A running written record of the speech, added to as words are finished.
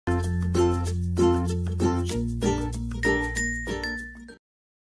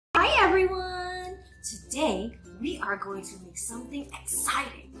Today, we are going to make something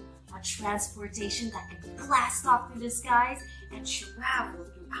exciting. A transportation that can blast off through the skies and travel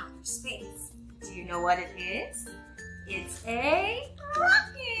through outer space. Do you know what it is? It's a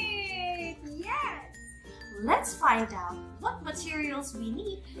rocket! Yes! Let's find out what materials we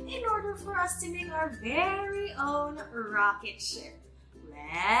need in order for us to make our very own rocket ship.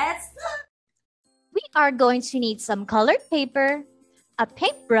 Let's look! We are going to need some colored paper, a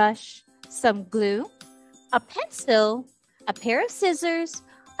paintbrush, some glue, a pencil, a pair of scissors,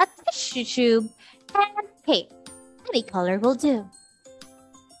 a tissue tube, and paint. Any color will do.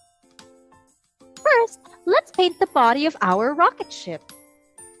 First, let's paint the body of our rocket ship.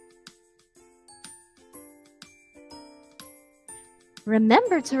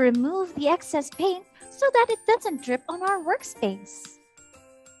 Remember to remove the excess paint so that it doesn't drip on our workspace.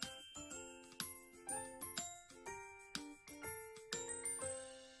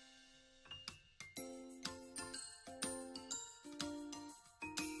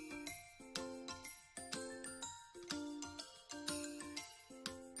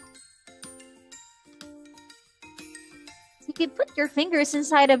 You can put your fingers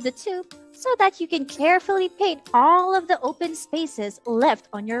inside of the tube so that you can carefully paint all of the open spaces left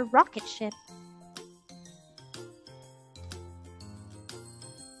on your rocket ship.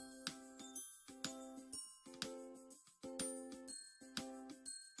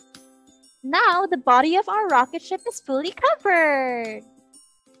 Now the body of our rocket ship is fully covered.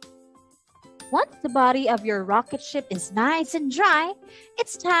 Once the body of your rocket ship is nice and dry,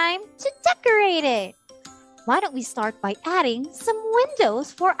 it's time to decorate it. Why don't we start by adding some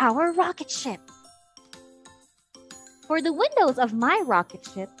windows for our rocket ship? For the windows of my rocket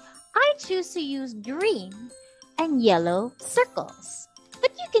ship, I choose to use green and yellow circles, but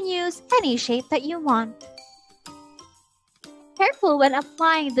you can use any shape that you want. Careful when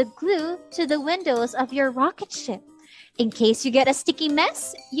applying the glue to the windows of your rocket ship. In case you get a sticky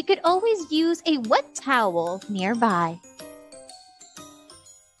mess, you could always use a wet towel nearby.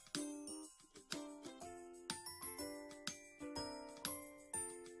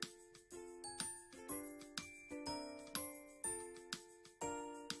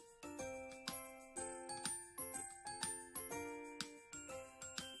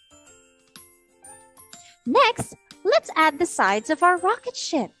 Next, let's add the sides of our rocket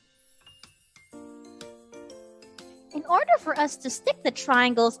ship. In order for us to stick the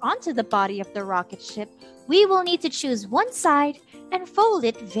triangles onto the body of the rocket ship, we will need to choose one side and fold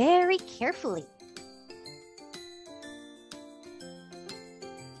it very carefully.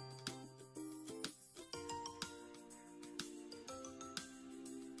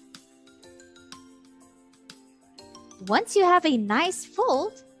 Once you have a nice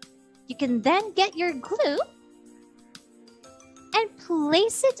fold, you can then get your glue and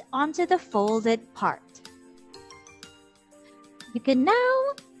place it onto the folded part. You can now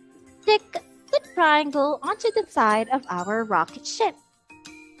stick the triangle onto the side of our rocket ship.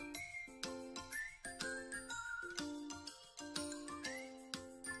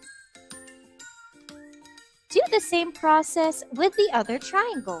 Do the same process with the other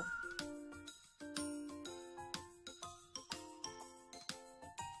triangle.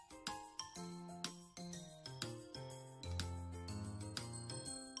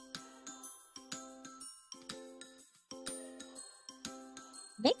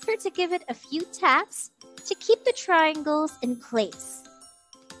 Make sure to give it a few taps to keep the triangles in place.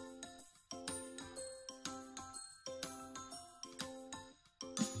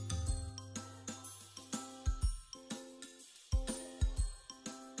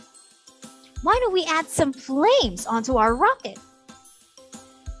 Why don't we add some flames onto our rocket?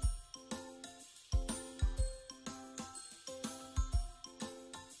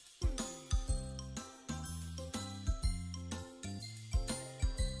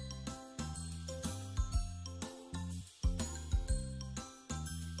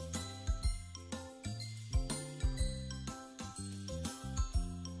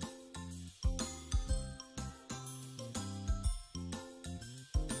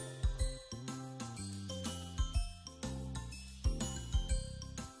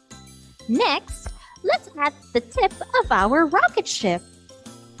 Next, let's add the tip of our rocket ship.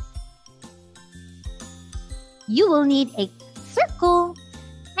 You will need a circle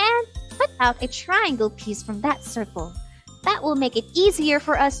and cut out a triangle piece from that circle. That will make it easier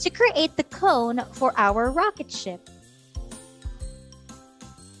for us to create the cone for our rocket ship.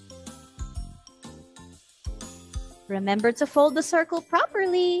 Remember to fold the circle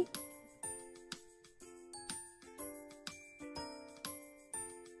properly.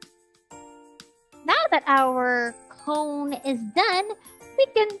 Now that our cone is done, we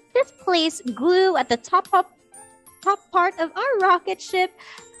can just place glue at the top part of our rocket ship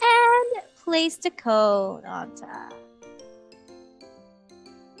and place the cone on top.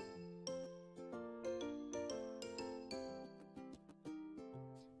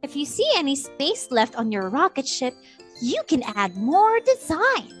 If you see any space left on your rocket ship, you can add more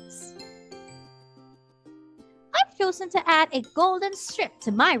designs. I've chosen to add a golden strip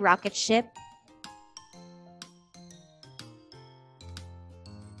to my rocket ship.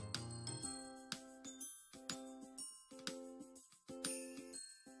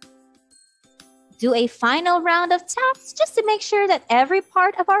 Do a final round of taps just to make sure that every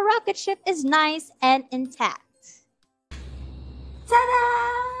part of our rocket ship is nice and intact.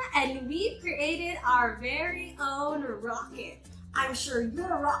 Ta-da! And we've created our very own rocket. I'm sure your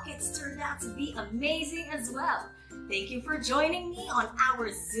rockets turned out to be amazing as well. Thank you for joining me on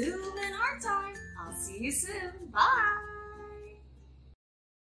our Zoom and Art Time. I'll see you soon. Bye!